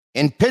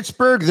In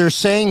Pittsburgh, they're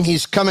saying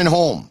he's coming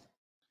home.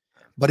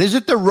 But is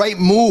it the right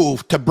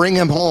move to bring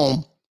him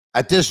home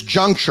at this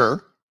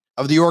juncture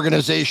of the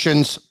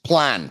organization's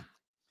plan?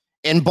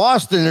 In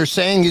Boston, they're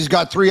saying he's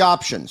got three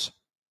options: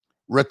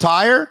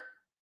 retire,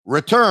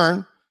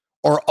 return,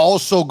 or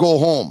also go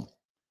home.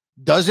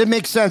 Does it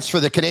make sense for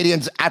the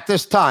Canadians at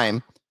this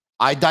time?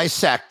 I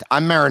dissect.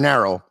 I'm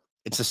Marinaro.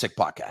 It's a Sick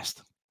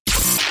Podcast.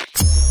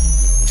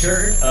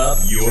 Turn up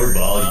your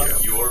volume.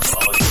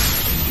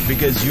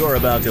 Because you're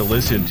about to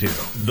listen to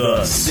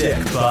The Sick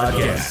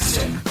Podcast.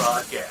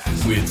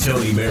 With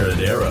Tony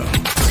Marinaro.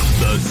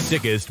 The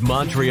sickest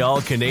Montreal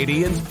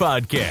Canadiens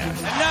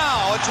podcast. And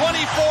now a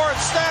 24th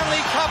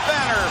Stanley Cup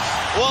banner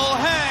will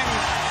hang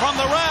from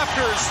the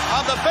rafters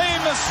of the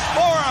famous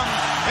Forum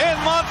in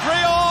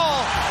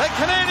Montreal. The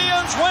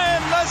Canadiens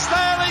win the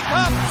Stanley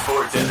Cup.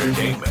 Sports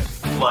entertainment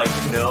like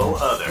no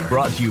other.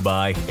 Brought to you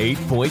by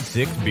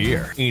 8.6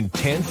 Beer,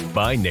 intense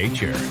by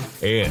nature.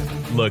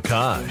 And La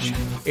Cage.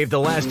 If the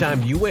last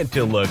time you went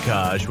to La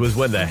Cage was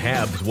when the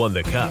Habs won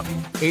the Cup,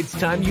 it's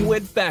time you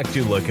went back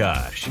to La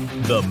Cage.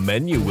 The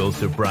menu will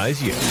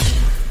surprise you.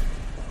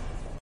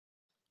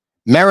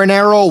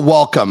 Marinaro,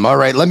 welcome. All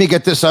right, let me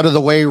get this out of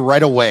the way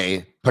right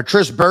away.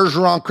 Patrice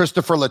Bergeron,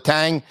 Christopher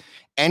Letang,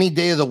 any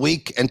day of the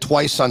week and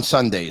twice on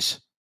Sundays.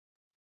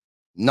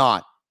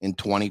 Not in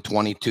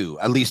 2022.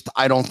 At least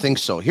I don't think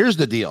so. Here's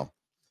the deal.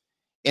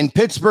 In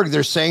Pittsburgh,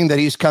 they're saying that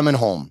he's coming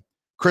home.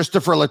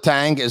 Christopher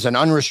Letang is an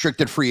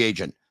unrestricted free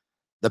agent.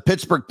 The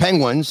Pittsburgh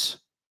Penguins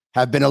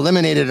have been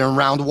eliminated in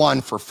round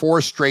one for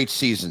 4 straight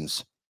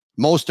seasons.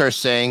 Most are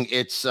saying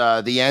it's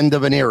the end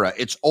of an era.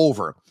 It's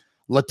over.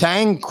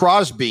 Letang,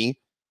 Crosby,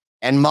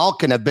 and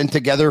Malkin have been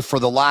together for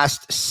the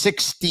last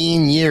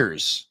 16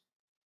 years.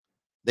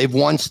 They've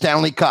won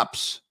Stanley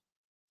Cups.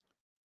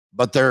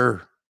 But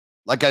they're,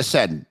 like I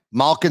said,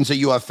 Malkin's a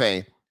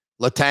UFA,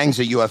 Letang's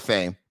a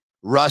UFA,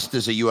 Rust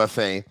is a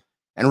UFA,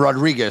 and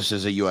Rodriguez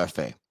is a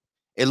UFA.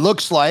 It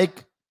looks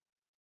like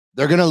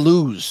they're going to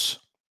lose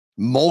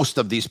most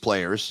of these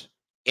players,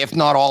 if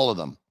not all of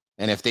them.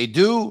 And if they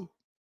do,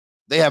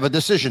 they have a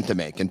decision to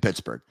make in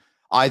Pittsburgh.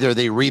 Either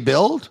they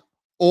rebuild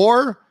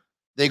or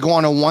they go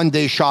on a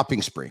one-day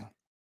shopping spree,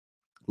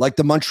 like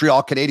the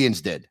Montreal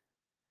Canadiens did.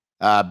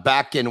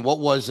 Back in, what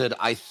was it?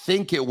 I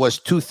think it was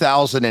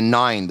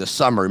 2009, the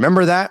summer.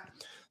 Remember that?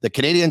 The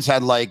Canadiens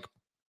had like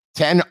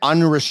 10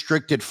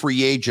 unrestricted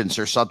free agents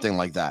or something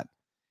like that.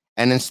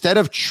 And instead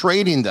of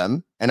trading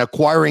them and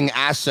acquiring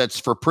assets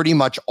for pretty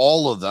much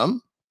all of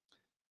them,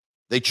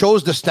 they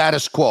chose the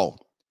status quo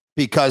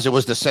because it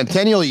was the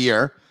centennial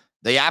year.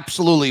 They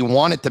absolutely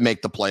wanted to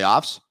make the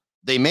playoffs.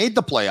 They made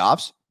the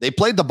playoffs. They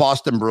played the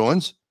Boston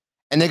Bruins,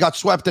 and they got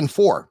swept in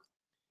 4.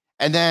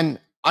 And then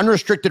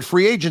unrestricted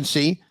free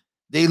agency,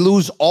 they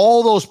lose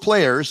all those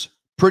players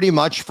pretty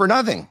much for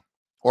nothing,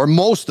 or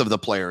most of the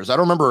players. I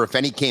don't remember if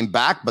any came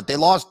back, but they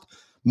lost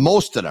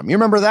most of them. You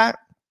remember that?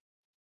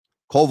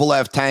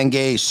 Kovalev,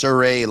 Tanguay,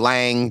 Surrey,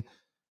 Lang,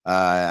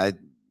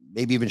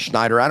 maybe even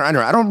Schneider. I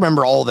don't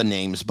remember all the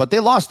names, but they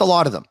lost a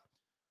lot of them.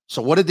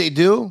 So what did they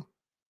do?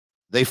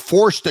 They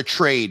forced a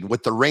trade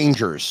with the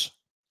Rangers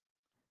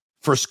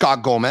for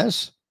Scott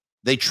Gomez.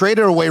 They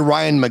traded away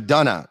Ryan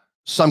McDonough.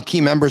 Some key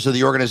members of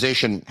the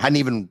organization hadn't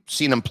even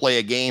seen him play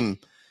a game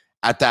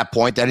at that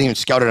point. They hadn't even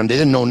scouted him. They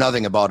didn't know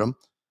nothing about him.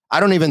 I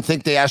don't even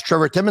think they asked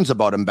Trevor Timmons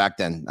about him back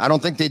then. I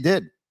don't think they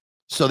did.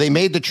 So they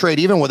made the trade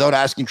even without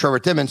asking Trevor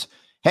Timmons,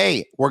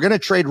 hey, we're going to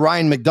trade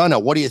Ryan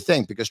McDonough. What do you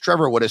think? Because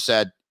Trevor would have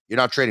said, you're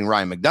not trading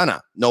Ryan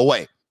McDonough. No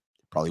way.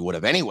 Probably would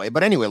have anyway.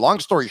 But anyway, long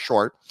story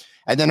short,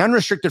 and then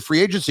unrestricted free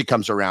agency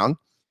comes around,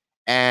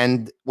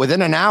 and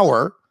within an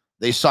hour,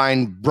 they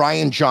sign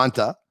Brian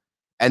Jonta,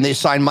 and they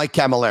sign Mike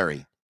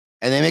Camilleri,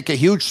 and they make a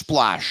huge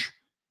splash.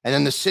 And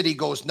then the city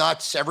goes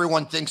nuts.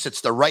 Everyone thinks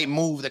it's the right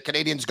move. The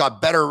Canadiens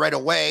got better right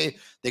away.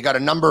 They got a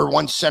number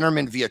 1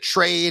 centerman via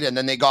trade, and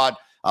then they got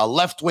a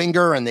left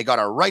winger, and they got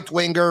a right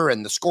winger,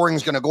 and the scoring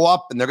is going to go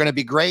up, and they're going to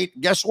be great.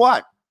 Guess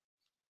what?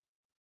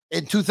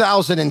 In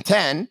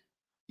 2010,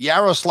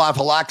 Yaroslav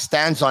Halak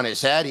stands on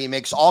his head. He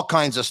makes all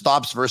kinds of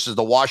stops versus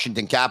the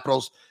Washington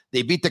Capitals.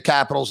 They beat the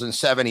Capitals in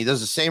 7. He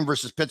does the same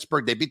versus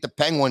Pittsburgh. They beat the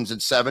Penguins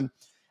in 7.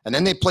 And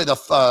then they play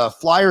the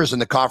Flyers in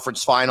the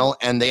conference final,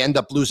 and they end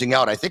up losing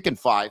out, I think, in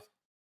 5.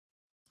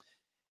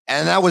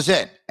 And that was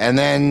it. And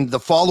then the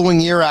following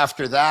year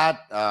after that,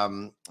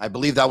 I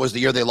believe that was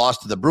the year they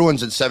lost to the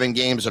Bruins in 7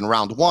 games in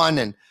round 1.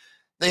 And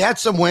they had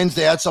some wins,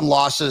 they had some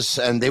losses,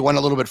 and they went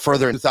a little bit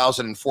further in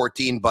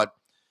 2014. But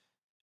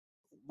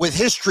with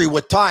history,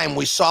 with time,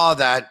 we saw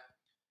that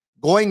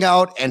going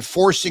out and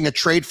forcing a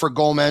trade for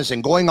Gomez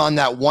and going on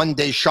that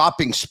one-day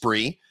shopping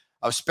spree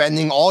of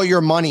spending all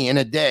your money in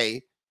a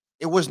day,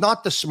 it was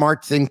not the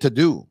smart thing to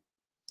do.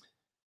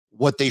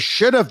 What they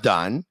should have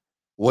done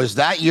was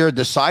that year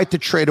decide to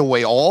trade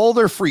away all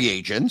their free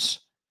agents,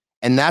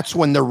 and that's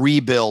when the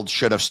rebuild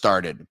should have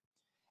started.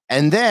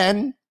 And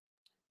then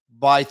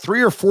by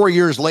 3 or 4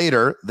 years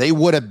later, they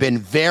would have been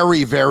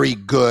very, very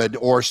good,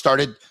 or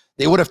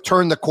they would have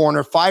turned the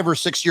corner. 5 or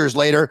 6 years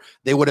later,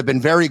 they would have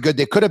been very good.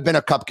 They could have been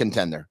a cup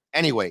contender.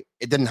 Anyway,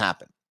 it didn't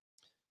happen.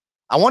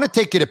 I want to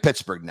take you to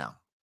Pittsburgh now.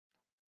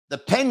 The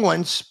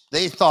Penguins,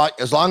 they thought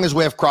as long as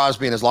we have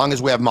Crosby and as long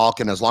as we have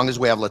Malkin, as long as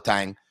we have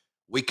Letang,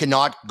 we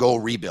cannot go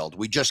rebuild.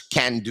 We just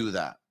can't do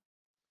that.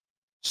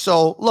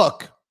 So,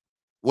 look,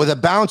 with a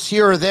bounce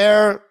here or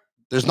there,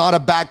 there's not a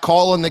bad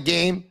call in the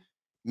game.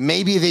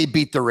 Maybe they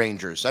beat the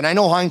Rangers. And I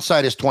know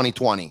hindsight is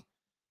 20/20.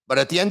 But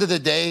at the end of the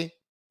day,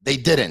 they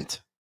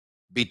didn't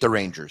beat the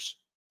Rangers.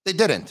 They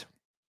didn't.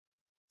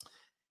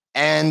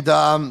 And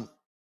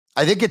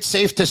I think it's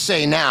safe to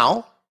say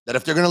now that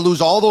if they're going to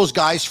lose all those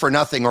guys for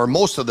nothing, or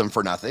most of them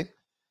for nothing,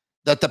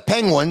 that the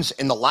Penguins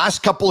in the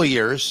last couple of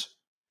years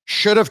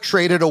should have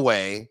traded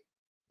away.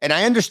 And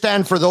I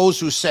understand for those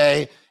who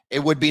say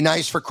it would be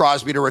nice for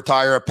Crosby to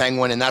retire a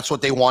Penguin, and that's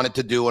what they wanted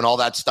to do and all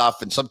that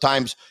stuff. And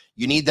sometimes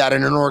you need that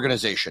in an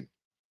organization.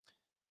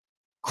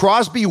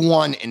 Crosby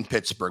won in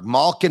Pittsburgh.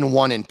 Malkin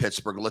won in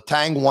Pittsburgh.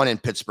 Letang won in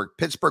Pittsburgh.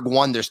 Pittsburgh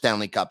won their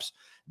Stanley Cups.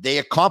 They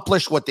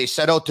accomplished what they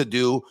set out to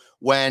do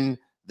when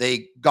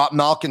they got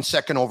Malkin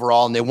second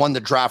overall and they won the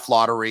draft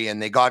lottery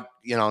and they got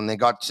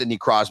Sidney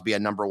Crosby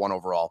at number 1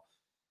 overall.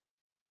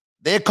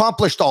 They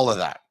accomplished all of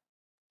that.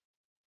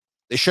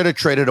 They should have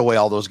traded away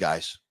all those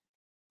guys.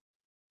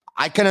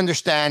 I can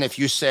understand if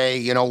you say,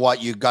 you know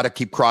what, you got to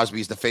keep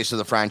Crosby as the face of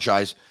the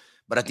franchise.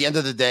 But at the end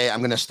of the day, I'm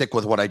going to stick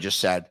with what I just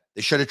said.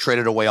 They should have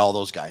traded away all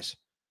those guys.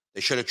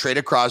 They should have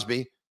traded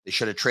Crosby. They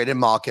should have traded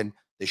Malkin.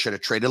 They should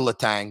have traded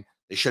Letang.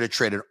 They should have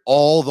traded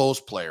all those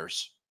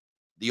players,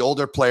 the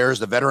older players,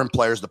 the veteran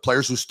players, the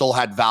players who still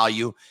had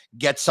value.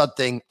 Get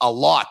something, a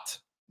lot,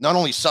 not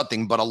only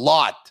something, but a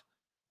lot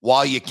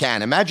while you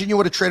can. Imagine you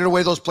would have traded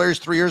away those players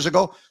 3 years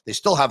ago. They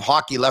still have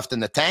hockey left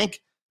in the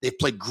tank. They've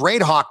played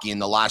great hockey in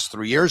the last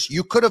 3 years.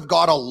 You could have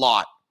got a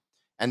lot,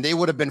 and they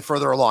would have been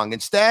further along.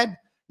 Instead,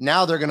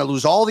 now they're going to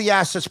lose all the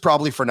assets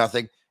probably for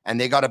nothing, and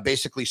they got to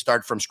basically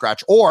start from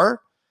scratch.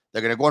 Or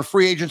they're going to go in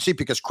free agency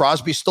because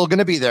Crosby's still going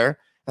to be there,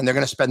 and they're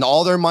going to spend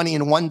all their money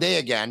in one day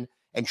again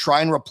and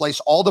try and replace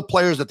all the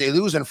players that they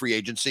lose in free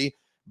agency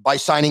by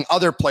signing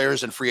other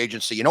players in free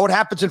agency. You know what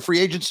happens in free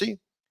agency?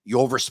 You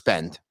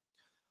overspend.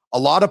 A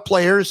lot of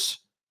players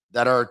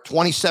that are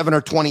 27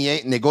 or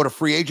 28 and they go to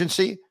free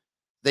agency,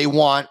 they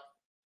want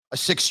a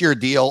 6-year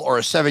deal or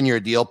a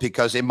 7-year deal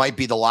because it might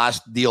be the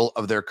last deal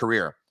of their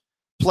career.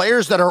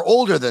 Players that are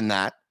older than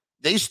that,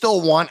 they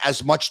still want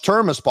as much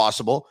term as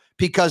possible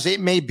because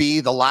it may be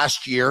the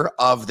last year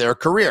of their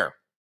career.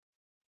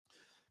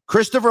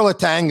 Christopher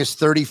Letang is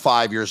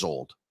 35 years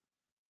old.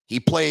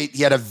 He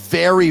had a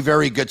very,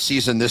 very good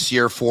season this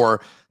year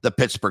for the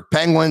Pittsburgh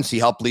Penguins. He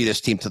helped lead his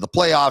team to the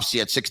playoffs. He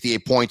had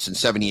 68 points in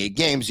 78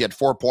 games. He had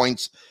 4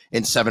 points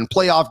in 7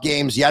 playoff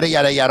games, yada,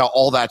 yada, yada,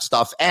 all that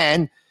stuff.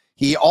 And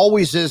he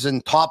always is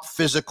in top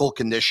physical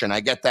condition. I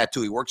get that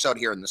too. He works out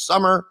here in the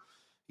summer.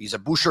 He's a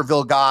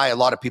Boucherville guy. A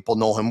lot of people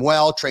know him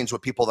well, trains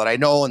with people that I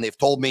know, and they've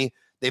told me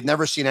they've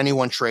never seen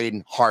anyone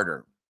train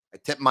harder. I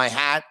tip my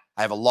hat.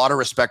 I have a lot of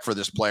respect for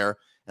this player.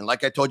 And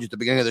like I told you at the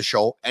beginning of the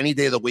show, any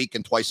day of the week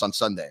and twice on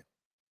Sunday.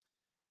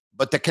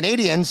 But the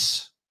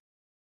Canadians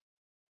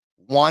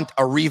want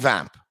a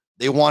revamp.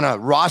 They want a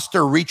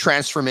roster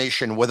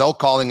retransformation without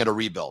calling it a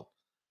rebuild.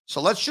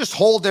 So let's just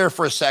hold there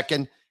for a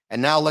second.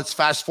 And now let's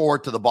fast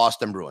forward to the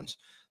Boston Bruins.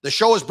 The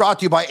show is brought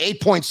to you by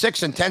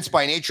 8.6 Intense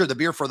by Nature, the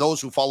beer for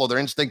those who follow their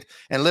instinct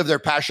and live their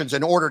passions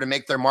in order to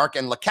make their mark.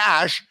 And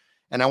Lacage,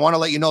 and I want to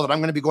let you know that I'm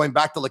going to be going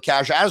back to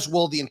Lacage, as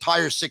will the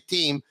entire SICK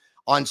team,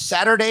 on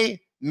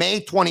Saturday,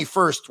 May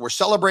 21st. We're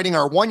celebrating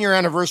our 1-year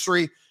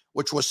anniversary,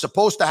 which was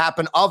supposed to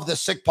happen of the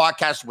SICK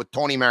podcast with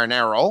Tony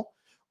Marinaro,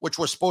 which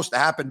was supposed to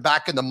happen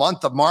back in the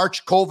month of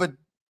March. COVID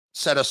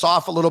set us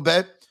off a little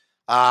bit.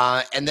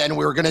 And then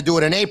we were going to do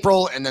it in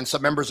April, and then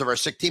some members of our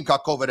SICK team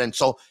caught COVID. And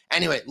so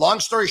anyway, long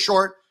story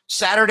short,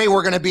 Saturday,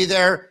 we're going to be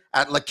there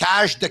at La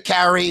Cage de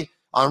Carrie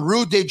on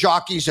Rue des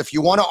Jockeys. If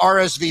you want to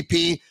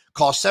RSVP,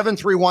 call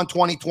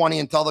 731-2020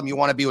 and tell them you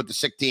want to be with the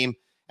SICK team,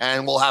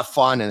 and we'll have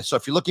fun. And so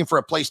if you're looking for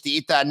a place to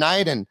eat that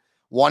night and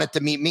wanted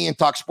to meet me and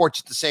talk sports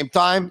at the same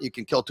time, you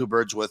can kill 2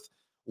 birds with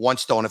 1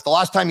 stone. If the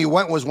last time you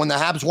went was when the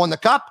Habs won the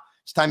Cup,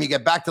 it's time you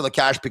get back to La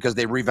Cage because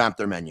they revamped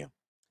their menu.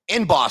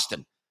 In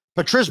Boston,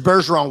 Patrice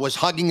Bergeron was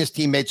hugging his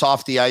teammates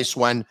off the ice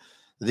when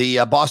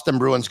the Boston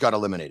Bruins got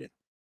eliminated.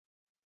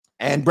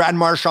 And Brad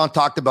Marchand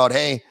talked about,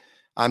 hey,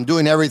 I'm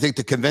doing everything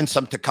to convince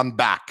them to come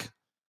back.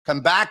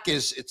 Come back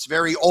it's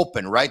very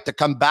open, right? To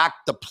come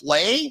back to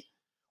play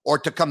or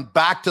to come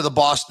back to the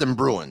Boston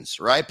Bruins,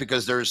 right?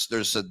 Because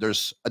there's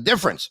a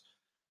difference.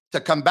 To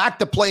come back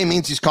to play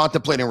means he's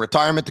contemplating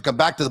retirement. To come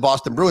back to the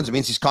Boston Bruins, it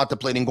means he's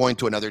contemplating going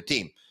to another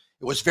team.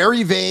 It was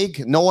very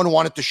vague. No one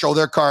wanted to show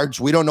their cards.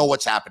 We don't know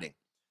what's happening.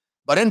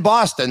 But in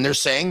Boston, they're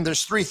saying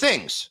there's 3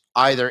 things.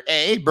 Either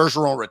A,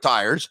 Bergeron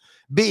retires,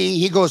 B,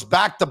 he goes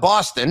back to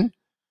Boston,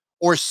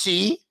 or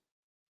C,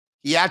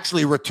 he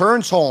actually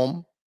returns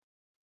home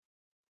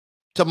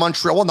to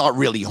Montreal. Well, not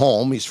really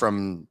home. He's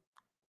from,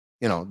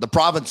 the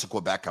province of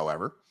Quebec,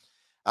 however.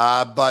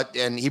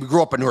 And he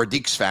grew up a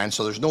Nordiques fan,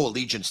 so there's no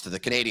allegiance to the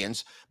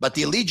Canadians. But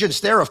the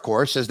allegiance there, of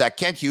course, is that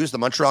Kent Hughes, the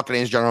Montreal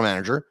Canadiens general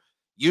manager,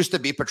 used to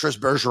be Patrice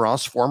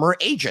Bergeron's former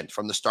agent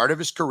from the start of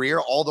his career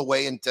all the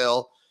way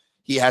until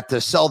he had to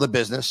sell the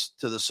business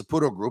to the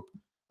Saputo Group.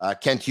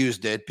 Kent Hughes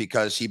did,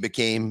 because he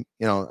became,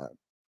 the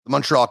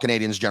Montreal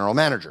Canadiens general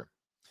manager.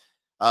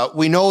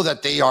 We know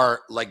that they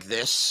are like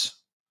this.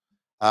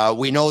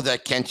 We know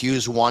that Kent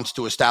Hughes wants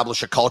to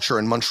establish a culture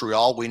in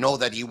Montreal. We know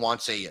that he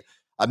wants a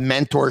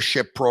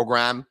mentorship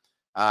program.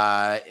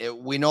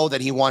 We know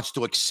that he wants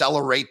to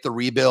accelerate the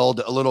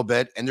rebuild a little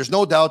bit. And there's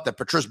no doubt that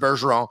Patrice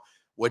Bergeron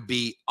would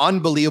be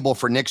unbelievable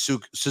for Nick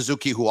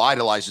Suzuki, who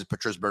idolizes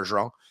Patrice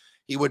Bergeron.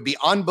 He would be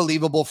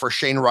unbelievable for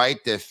Shane Wright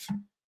if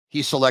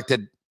he's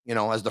selected,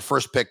 as the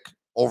first pick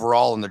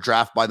overall in the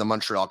draft by the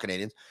Montreal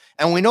Canadiens.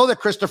 And we know that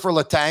Christopher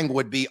Letang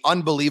would be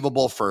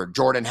unbelievable for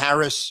Jordan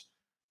Harris,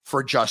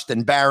 for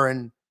Justin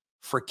Barron,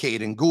 for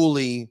Caden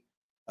Gooley,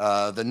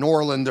 the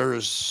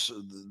Norlanders,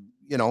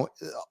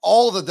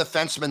 all the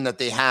defensemen that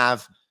they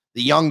have,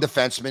 the young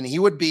defensemen. He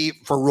would be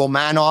for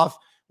Romanov.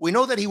 We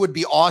know that he would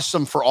be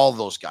awesome for all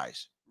those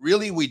guys.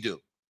 Really, we do.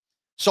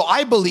 So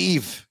I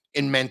believe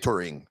in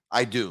mentoring.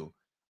 I do.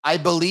 I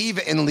believe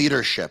in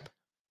leadership,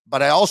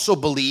 but I also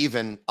believe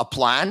in a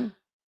plan,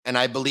 and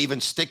I believe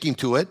in sticking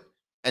to it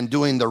and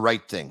doing the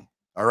right thing.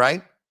 All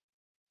right?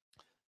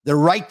 The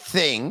right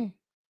thing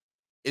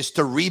is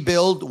to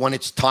rebuild when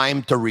it's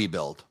time to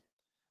rebuild.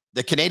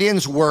 The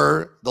Canadiens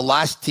were the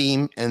last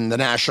team in the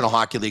National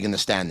Hockey League in the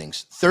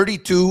standings,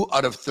 32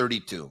 out of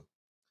 32.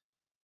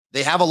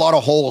 They have a lot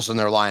of holes in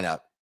their lineup.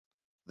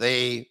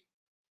 They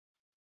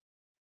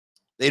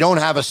don't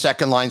have a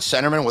second-line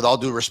centerman, with all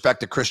due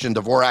respect to Christian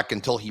Dvorak,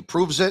 until he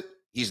proves it.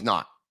 He's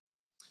not.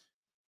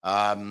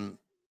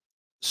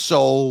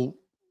 So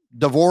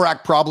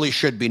Dvorak probably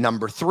should be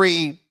number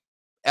 3.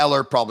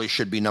 Eller probably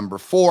should be number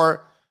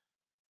 4.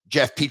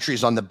 Jeff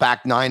Petry's on the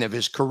back 9 of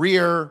his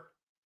career.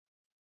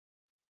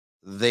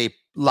 They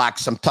lack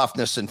some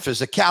toughness and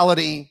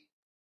physicality.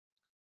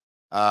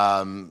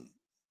 Hoffman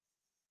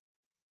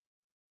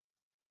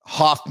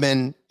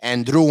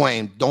and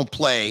Drouin don't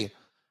play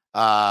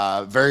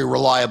very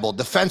reliable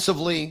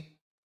defensively.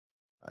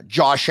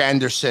 Josh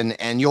Anderson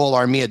and Yoel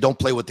Armia don't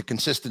play with the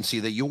consistency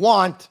that you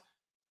want.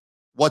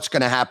 What's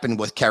going to happen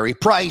with Carey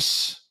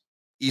Price?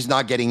 He's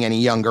not getting any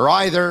younger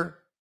either.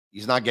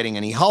 He's not getting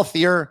any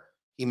healthier.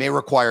 He may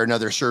require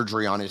another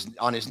surgery on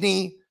his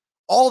knee.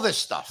 All this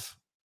stuff.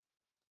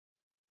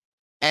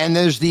 And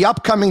there's the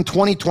upcoming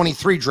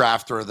 2023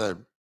 draft, or the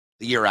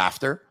year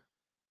after,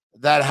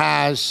 that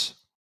has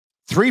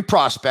 3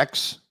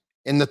 prospects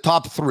in the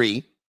top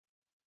 3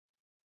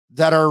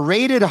 that are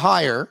rated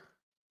higher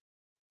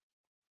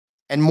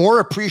and more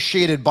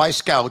appreciated by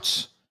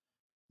scouts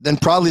than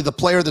probably the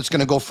player that's going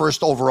to go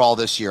first overall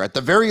this year. At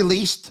the very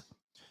least,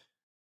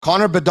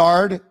 Connor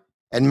Bedard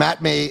and Matt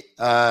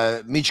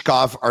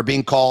Michkov are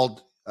being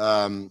called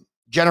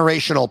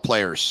generational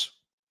players.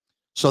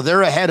 So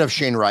they're ahead of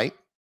Shane Wright,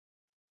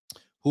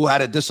 who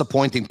had a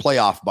disappointing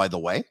playoff, by the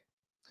way.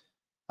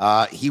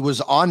 He was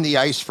on the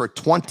ice for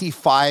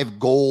 25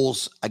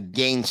 goals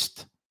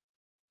against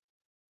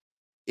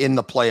in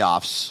the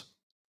playoffs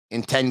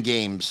in 10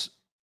 games.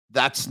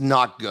 That's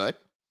not good.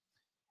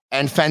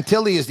 And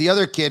Fantilli is the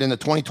other kid in the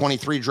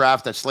 2023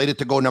 draft that's slated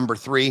to go number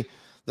 3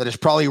 that is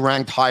probably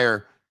ranked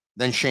higher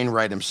than Shane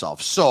Wright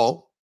himself.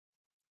 So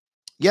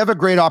you have a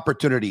great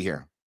opportunity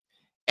here.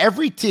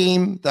 Every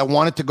team that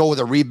wanted to go with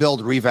a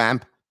rebuild,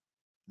 revamp,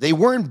 they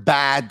weren't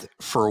bad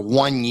for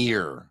 1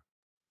 year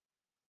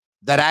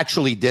that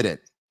actually did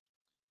it.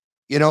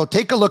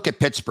 Take a look at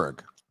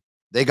Pittsburgh.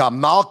 They got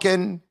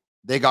Malkin,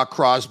 they got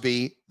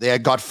Crosby, they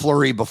had got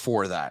Fleury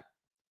before that,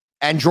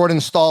 and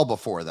Jordan Stahl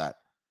before that.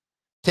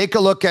 Take a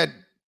look at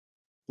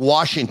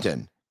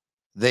Washington.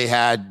 They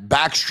had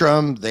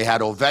Backstrom, they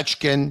had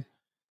Ovechkin.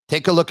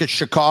 Take a look at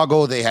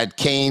Chicago. They had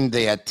Kane,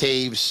 they had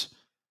Taves.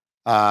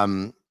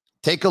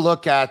 Take a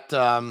look at,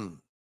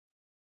 I'm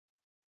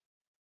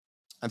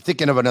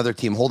thinking of another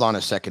team. Hold on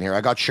a second here.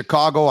 I got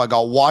Chicago, I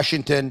got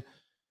Washington,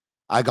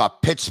 I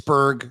got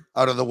Pittsburgh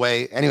out of the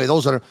way. Anyway,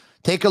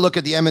 take a look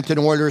at the Edmonton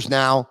Oilers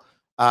now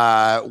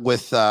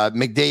with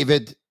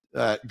McDavid,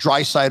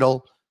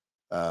 Draisaitl,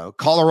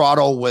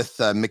 Colorado with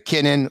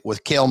McKinnon,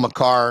 with Cale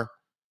Makar.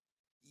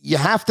 You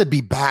have to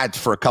be bad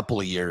for a couple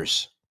of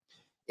years.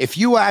 If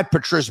you add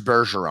Patrice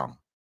Bergeron,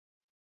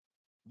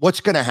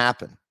 what's going to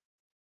happen?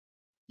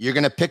 You're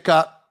going to pick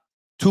up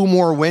 2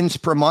 more wins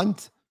per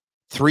month,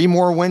 3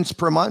 more wins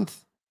per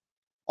month.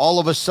 All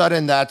of a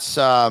sudden, that's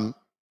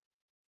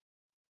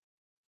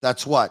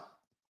what?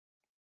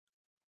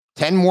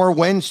 10 more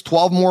wins,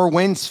 12 more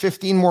wins,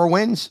 15 more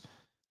wins.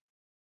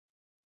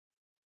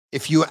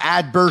 If you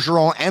add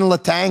Bergeron and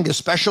Letang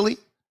especially,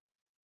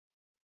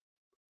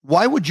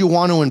 why would you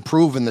want to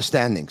improve in the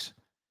standings?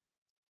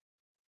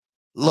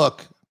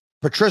 Look,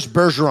 Patrice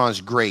Bergeron is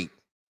great.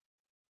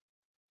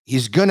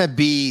 He's going to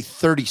be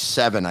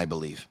 37, I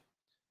believe.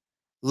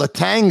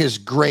 Letang is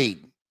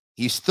great.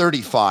 He's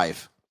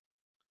 35.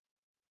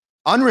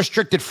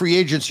 Unrestricted free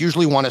agents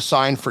usually want to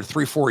sign for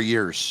 3-4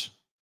 years.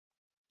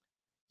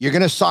 You're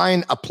going to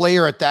sign a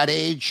player at that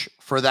age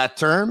for that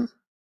term?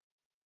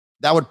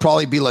 That would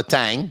probably be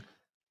Letang,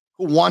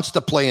 who wants to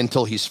play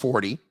until he's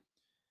 40.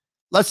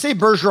 Let's say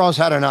Bergeron's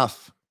had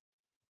enough.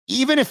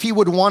 Even if he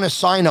would want to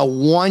sign a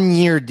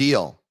 1-year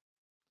deal,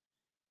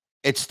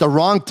 it's the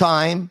wrong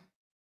time.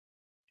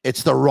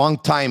 It's the wrong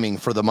timing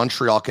for the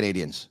Montreal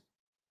Canadiens.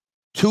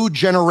 2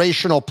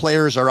 generational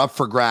players are up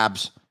for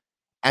grabs,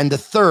 and the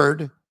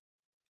third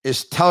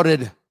is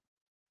touted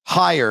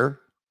higher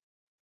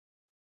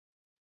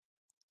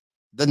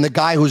than the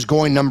guy who's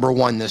going number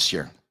 1 this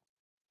year.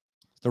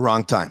 The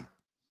wrong time.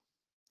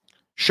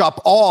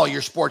 Shop all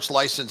your sports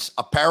license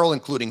apparel,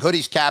 including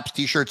hoodies, caps,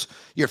 t-shirts,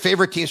 your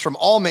favorite teams from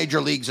all major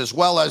leagues, as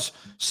well as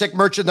sick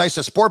merchandise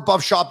at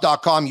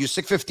sportbuffshop.com. Use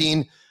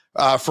SICK15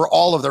 for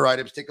all of their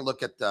items. Take a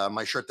look at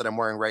my shirt that I'm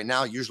wearing right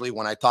now. Usually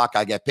when I talk,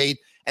 I get paid.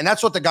 And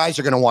that's what the guys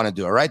are going to want to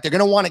do, all right? They're going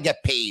to want to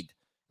get paid.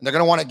 And they're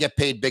going to want to get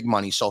paid big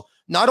money. So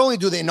not only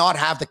do they not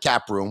have the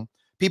cap room,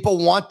 people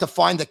want to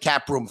find the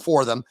cap room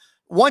for them.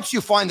 Once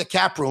you find the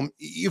cap room,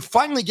 you've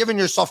finally given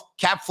yourself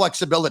cap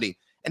flexibility.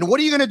 And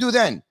what are you going to do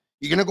then?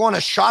 You're going to go on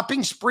a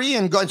shopping spree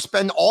and go and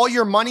spend all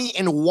your money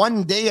in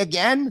one day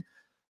again,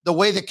 the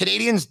way the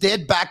Canadians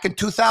did back in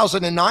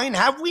 2009?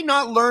 Have we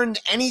not learned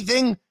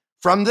anything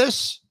from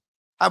this?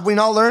 Have we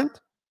not learned?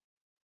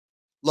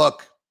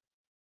 Look,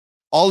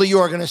 all of you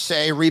are going to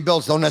say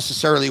rebuilds don't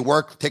necessarily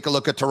work. Take a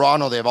look at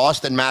Toronto. They have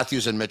Austin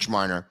Matthews and Mitch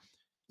Marner.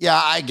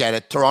 Yeah, I get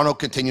it. Toronto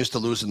continues to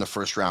lose in the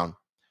first round.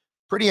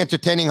 Pretty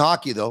entertaining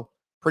hockey, though.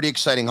 Pretty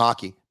exciting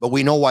hockey. But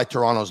we know why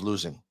Toronto's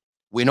losing.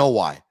 We know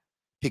why.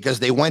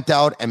 Because they went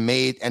out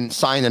and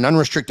signed an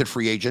unrestricted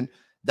free agent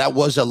that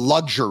was a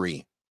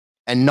luxury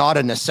and not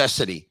a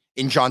necessity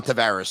in John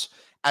Tavares.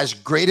 As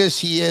great as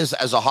he is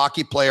as a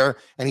hockey player,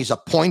 and he's a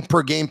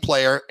point-per-game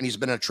player, and he's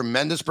been a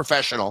tremendous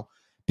professional,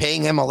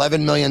 paying him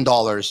 $11 million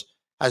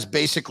has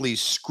basically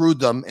screwed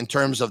them in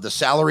terms of the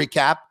salary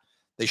cap.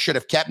 They should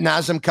have kept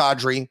Nazem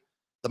Kadri.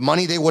 The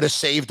money they would have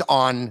saved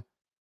on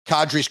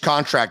Kadri's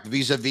contract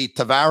vis-a-vis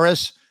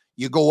Tavares.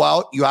 You go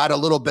out, you add a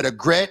little bit of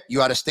grit,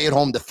 you add a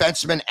stay-at-home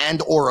defenseman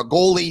and or a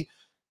goalie.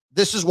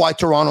 This is why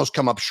Toronto's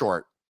come up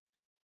short.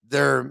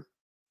 They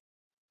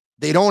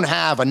don't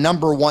have a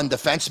number 1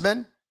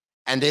 defenseman,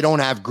 and they don't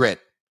have grit.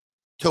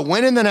 To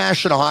win in the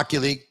National Hockey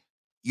League,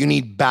 you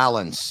need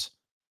balance.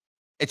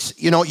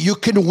 You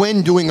can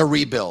win doing a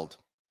rebuild,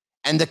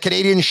 and the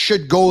Canadians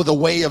should go the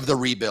way of the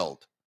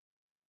rebuild.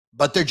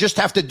 But they just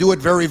have to do it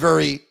in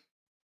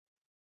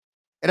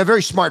a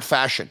very smart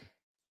fashion.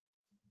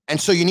 And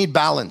so you need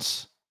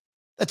balance.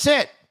 That's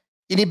it.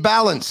 You need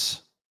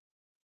balance.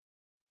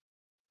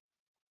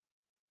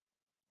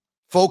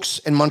 Folks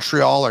in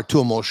Montreal are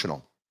too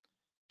emotional.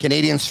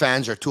 Canadiens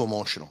fans are too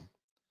emotional.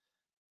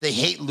 They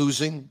hate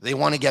losing. They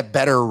want to get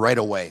better right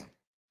away.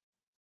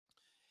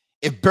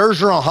 If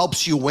Bergeron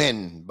helps you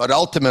win, but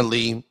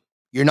ultimately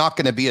you're not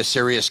going to be a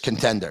serious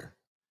contender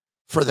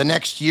for the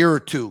next year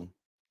or two,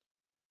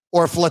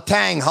 or if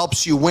Letang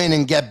helps you win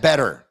and get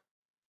better,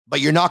 but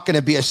you're not going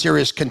to be a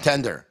serious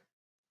contender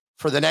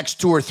for the next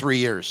 2 or 3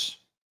 years.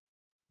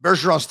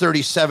 Bergeron's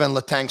 37,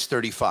 Letang's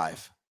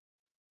 35.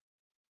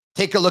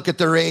 Take a look at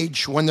their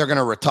age, when they're going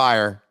to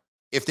retire,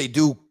 if they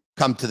do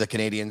come to the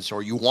Canadiens,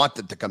 or you want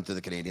them to come to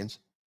the Canadiens.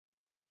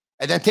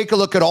 And then take a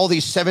look at all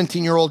these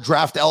 17-year-old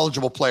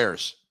draft-eligible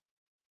players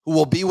who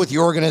will be with the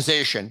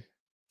organization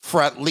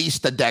for at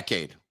least a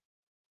decade.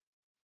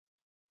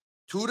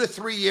 2 to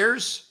 3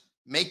 years,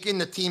 making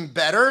the team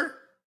better,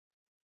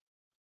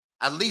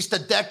 at least a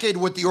decade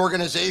with the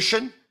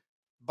organization,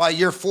 by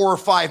year 4 or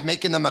 5,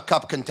 making them a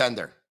cup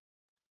contender.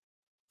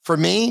 For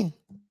me,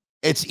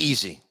 it's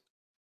easy.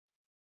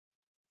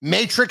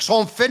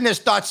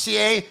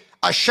 MatrixHomeFitness.ca,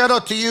 a shout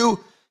out to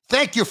you.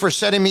 Thank you for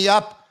setting me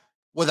up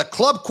with a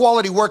club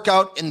quality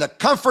workout in the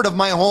comfort of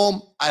my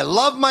home. I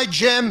love my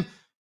gym.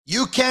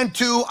 You can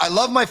too. I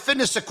love my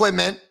fitness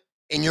equipment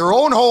in your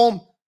own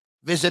home.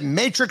 Visit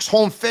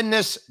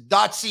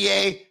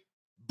MatrixHomeFitness.ca.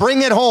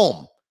 Bring it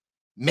home.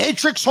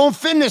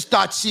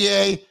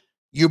 MatrixHomeFitness.ca.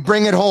 You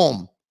bring it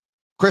home.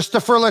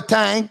 Christopher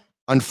Letang,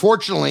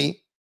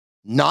 unfortunately,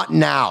 not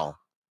now.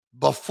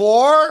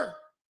 Before,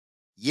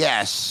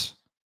 yes.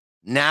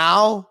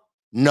 Now,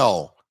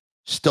 no.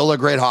 Still a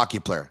great hockey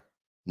player.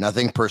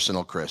 Nothing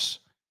personal, Chris.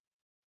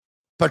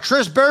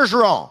 Patrice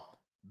Bergeron,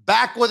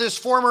 back with his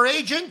former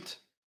agent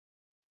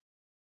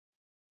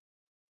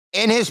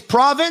in his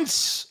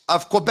province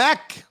of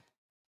Quebec?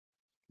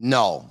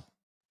 No.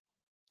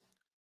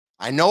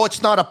 I know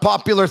it's not a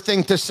popular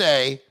thing to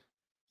say.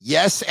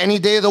 Yes, any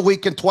day of the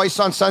week and twice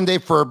on Sunday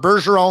for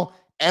Bergeron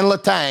and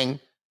Letang.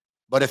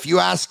 But if you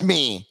ask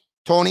me,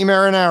 Tony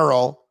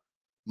Marinaro,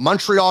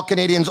 Montreal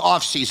Canadiens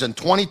offseason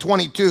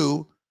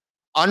 2022,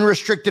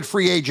 unrestricted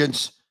free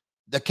agents,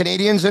 the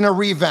Canadiens in a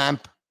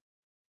revamp,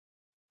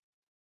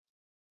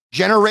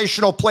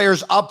 generational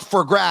players up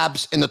for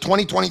grabs in the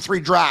 2023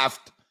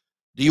 draft.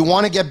 Do you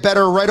want to get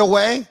better right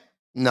away?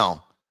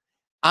 No.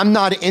 I'm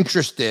not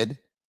interested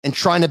in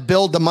trying to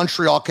build the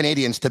Montreal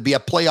Canadiens to be a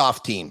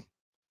playoff team.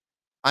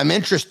 I'm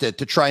interested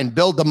to try and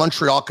build the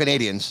Montreal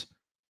Canadiens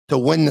to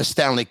win the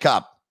Stanley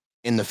Cup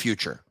in the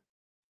future.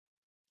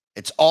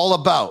 It's all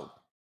about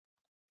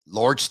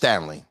Lord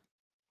Stanley.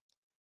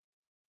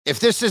 if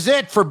this is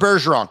it for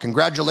Bergeron,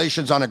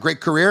 congratulations on a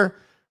great career.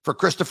 For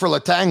Christopher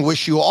Letang,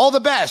 wish you all the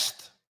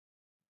best.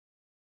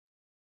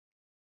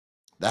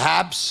 The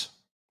Habs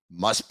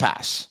must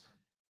pass.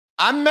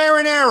 I'm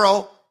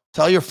Marinaro.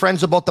 Tell your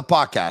friends about the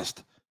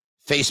podcast.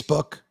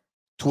 Facebook,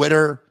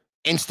 Twitter,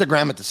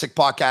 Instagram at The Sick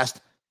Podcast.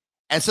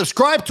 And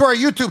subscribe to our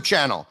YouTube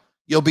channel.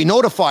 You'll be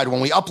notified when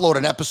we upload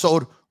an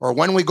episode or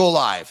when we go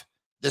live.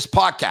 This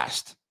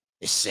podcast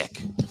is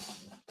sick.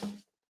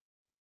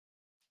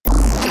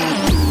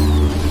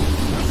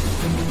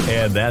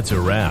 And that's a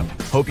wrap.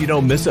 Hope you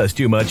don't miss us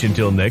too much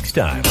until next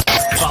time.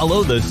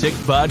 Follow The Sick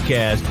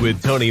Podcast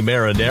with Tony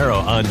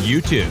Marinaro on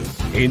YouTube,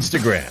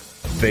 Instagram,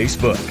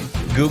 Facebook,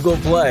 Google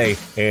Play,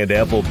 and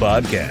Apple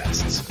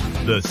Podcasts.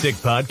 The Sick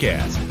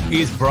Podcast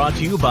is brought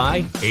to you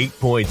by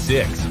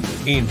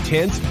 8.6,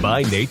 Intense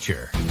by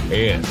Nature,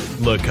 and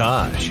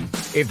Lacage.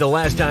 If the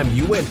last time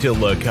you went to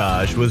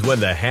Lacage was when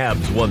the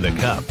Habs won the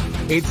Cup,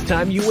 it's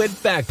time you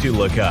went back to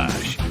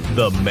Lacage.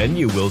 The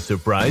menu will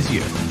surprise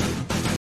you.